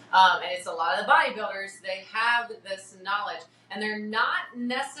science, and it's a lot of the bodybuilders. They have this knowledge, and they're not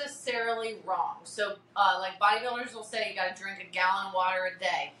necessarily wrong. So like bodybuilders will say you got to drink a gallon of water a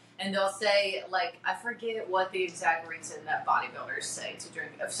day, and they'll say like I forget what the exact reason that bodybuilders say to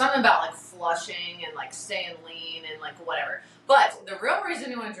drink. Something about like flushing and like staying lean and like whatever. But the real reason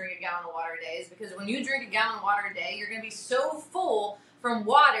you want to drink a gallon of water a day is because when you drink a gallon of water a day, you're going to be so full from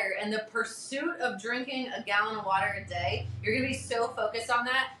water and the pursuit of drinking a gallon of water a day, you're going to be so focused on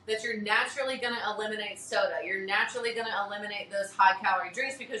that you're naturally going to eliminate soda. You're naturally going to eliminate those high calorie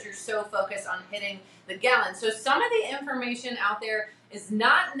drinks because you're so focused on hitting the gallon. So some of the information out there is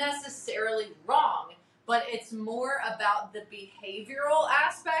not necessarily wrong, but it's more about the behavioral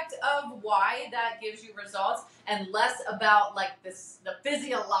aspect of why that gives you results and less about like the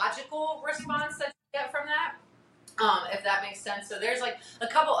physiological response that you get from that, if that makes sense. So there's like a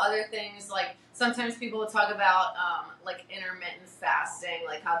couple other things, like sometimes people will talk about like intermittent fasting,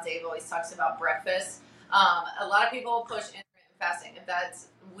 like how Dave always talks about breakfast. A lot of people push intermittent fasting.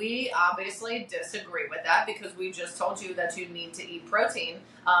 We obviously disagree with that because we just told you that you need to eat protein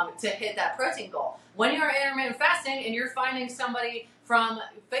to hit that protein goal. When you're intermittent fasting and you're finding somebody from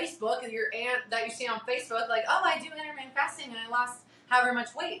Facebook, your aunt that you see on Facebook, like, oh, I do intermittent fasting and I lost however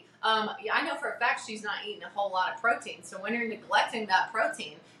much weight. I know for a fact she's not eating a whole lot of protein. So when you're neglecting that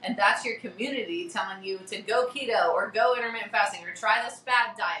protein and that's your community telling you to go keto or go intermittent fasting or try this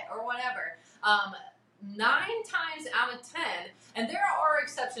fad diet or whatever, 9 times out of 10, and there are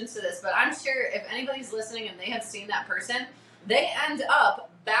exceptions to this, but I'm sure if anybody's listening and they have seen that person, they end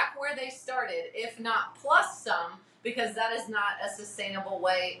up back where they started, if not plus some, because that is not a sustainable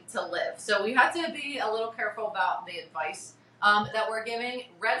way to live. So we have to be a little careful about the advice that we're giving.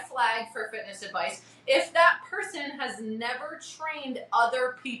 Red flag for fitness advice if that person has never trained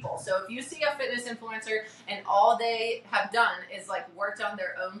other people. So if you see a fitness influencer and all they have done is like worked on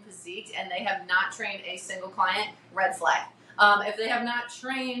their own physique and they have not trained a single client, red flag. If they have not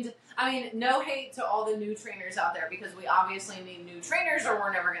trained, I mean, no hate to all the new trainers out there because we obviously need new trainers or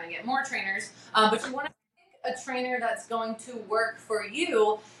we're never going to get more trainers. But you want to pick a trainer that's going to work for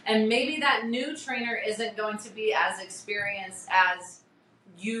you, and maybe that new trainer isn't going to be as experienced as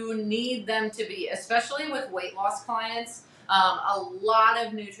you need them to be, especially with weight loss clients. A lot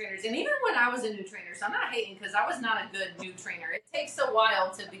of new trainers, and even when I was a new trainer, so I'm not hating because I was not a good new trainer. It takes a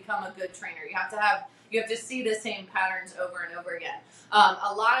while to become a good trainer. You have to see the same patterns over and over again.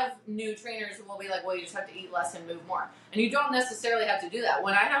 A lot of new trainers will be like, well, you just have to eat less and move more. And you don't necessarily have to do that.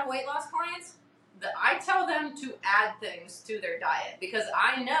 When I have weight loss clients, I tell them to add things to their diet because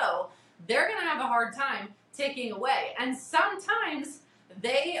I know they're going to have a hard time taking away. And sometimes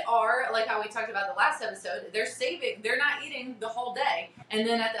they are, like how we talked about the last episode, they're not eating the whole day. And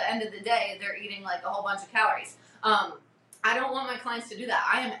then at the end of the day, they're eating like a whole bunch of calories. I don't want my clients to do that.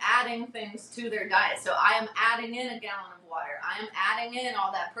 I am adding things to their diet. So I am adding in a gallon of water. I am adding in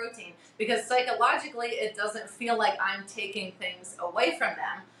all that protein because psychologically it doesn't feel like I'm taking things away from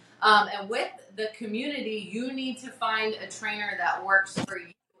them. And with the community, you need to find a trainer that works for you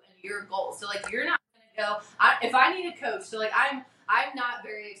and your goals. So like you're not going to go, if I need a coach, so like I'm not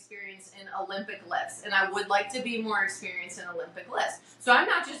very experienced in Olympic lifts, and I would like to be more experienced in Olympic lifts. So I'm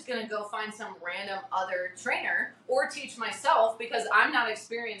not just going to go find some random other trainer or teach myself because I'm not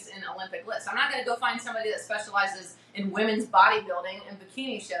experienced in Olympic lifts. I'm not going to go find somebody that specializes in women's bodybuilding and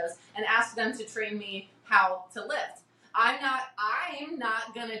bikini shows and ask them to train me how to lift. I'm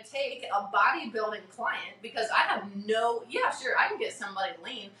not going to take a bodybuilding client because I have I can get somebody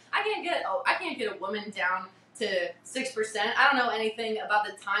lean. I can't get a woman down to 6%. I don't know anything about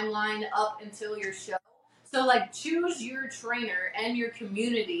the timeline up until your show. So like choose your trainer and your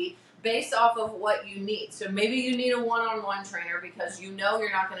community based off of what you need. So maybe you need a one-on-one trainer because you know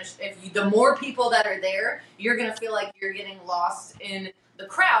you're not going to, the more people that are there, you're going to feel like you're getting lost in the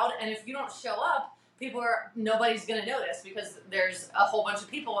crowd. And if you don't show up, nobody's going to notice because there's a whole bunch of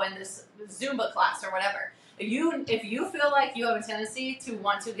people in this Zumba class or whatever. If you feel like you have a tendency to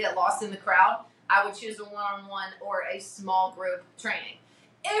want to get lost in the crowd, I would choose a one-on-one or a small group training.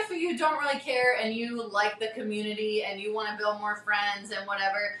 If you don't really care and you like the community and you want to build more friends and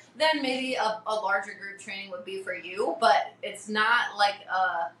whatever, then maybe a larger group training would be for you. But it's not like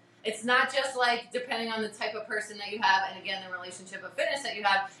it's not just like depending on the type of person that you have, and again, the relationship of fitness that you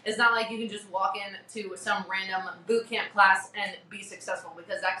have. It's not like you can just walk into some random boot camp class and be successful,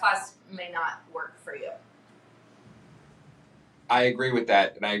 because that class may not work for you. I agree with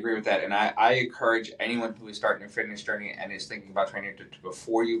that, and I encourage anyone who is starting a fitness journey and is thinking about training to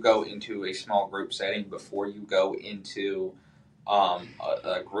before you go into a small group setting, before you go into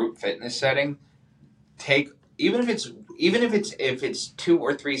a group fitness setting, take even if it's 2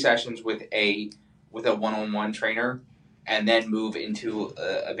 or 3 sessions with a one-on-one trainer, and then move into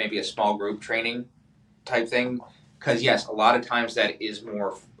maybe a small group training type thing, because yes, a lot of times that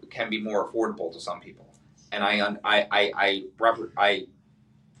can be more affordable to some people. And I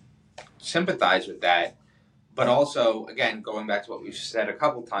sympathize with that, but also, again, going back to what we've said a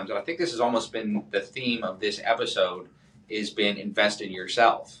couple times, and I think this has almost been the theme of this episode, is been invest in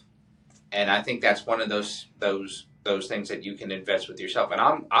yourself. And I think that's one of those things that you can invest with yourself.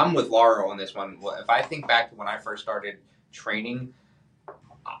 And I'm with Laura on this one. If I think back to when I first started training,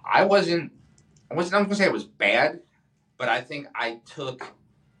 I'm not going to say it was bad, but I think I took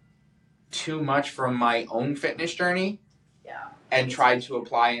too much from my own fitness journey, and tried to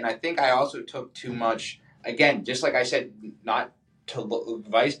apply. And I think I also took too much, again, just like I said, not to look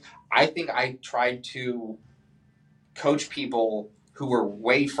advice. I think I tried to coach people who were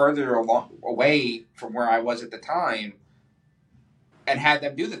way further away from where I was at the time, and had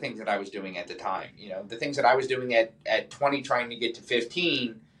them do the things that I was doing at the time. The things that I was doing at 20 trying to get to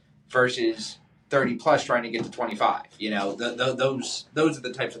 15 versus 30 plus trying to get to 25. Those are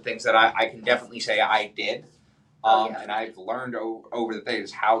the types of things that I can definitely say I did. And I've learned over the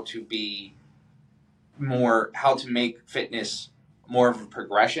days how to make fitness more of a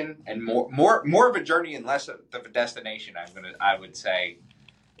progression and more of a journey and less of a destination. I would say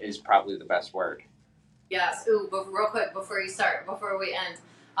is probably the best word. Yes. Ooh, but real quick before we end,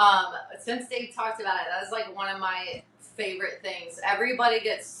 since Dave talked about it, that's like one of my favorite things. Everybody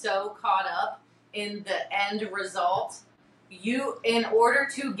gets so caught up in the end result. In order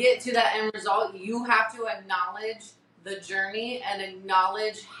to get to that end result, you have to acknowledge the journey and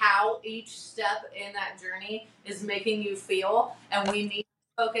acknowledge how each step in that journey is making you feel. And we need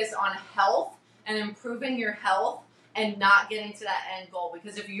to focus on health and improving your health, and not getting to that end goal.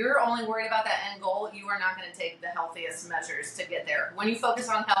 Because if you're only worried about that end goal, you are not going to take the healthiest measures to get there. When you focus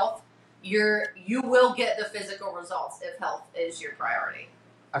on health, you will get the physical results if health is your priority.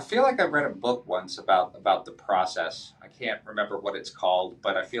 I feel like I read a book once about the process. I can't remember what it's called,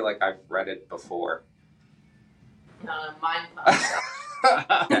 but I feel like I've read it before. Mind pump.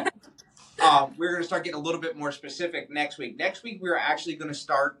 We're going to start getting a little bit more specific next week. Next week, we're actually going to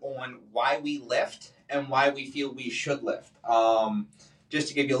start on why we lift and why we feel we should lift. Just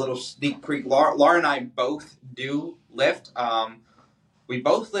to give you a little sneak peek, Laura and I both do lift. We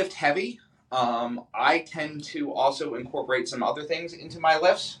both lift heavy. I tend to also incorporate some other things into my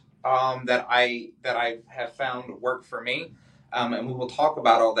lifts that I have found work for me, and we will talk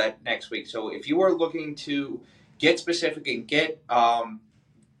about all that next week. So if you are looking to get specific and get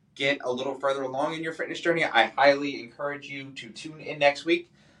a little further along in your fitness journey, I highly encourage you to tune in next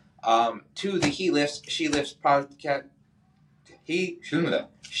week to the He Lifts, She Lifts podcast. She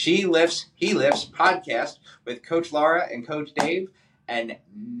Lifts, He Lifts podcast with Coach Laura and Coach Dave. And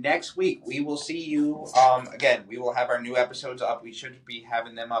next week, we will see you. Again, we will have our new episodes up. We should be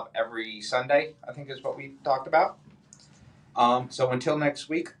having them up every Sunday, I think is what we talked about. So until next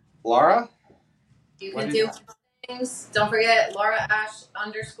week, Laura. You can do things. Don't forget Laura Ash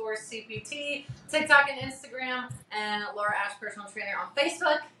 _CPT, TikTok and Instagram, and Laura Ash Personal Trainer on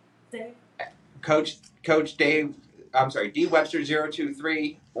Facebook. Dave. Coach Dave, D Webster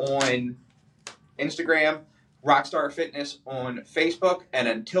 023 on Instagram. Rockstar Fitness on Facebook. And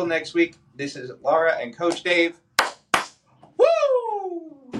until next week, this is Laura and Coach Dave.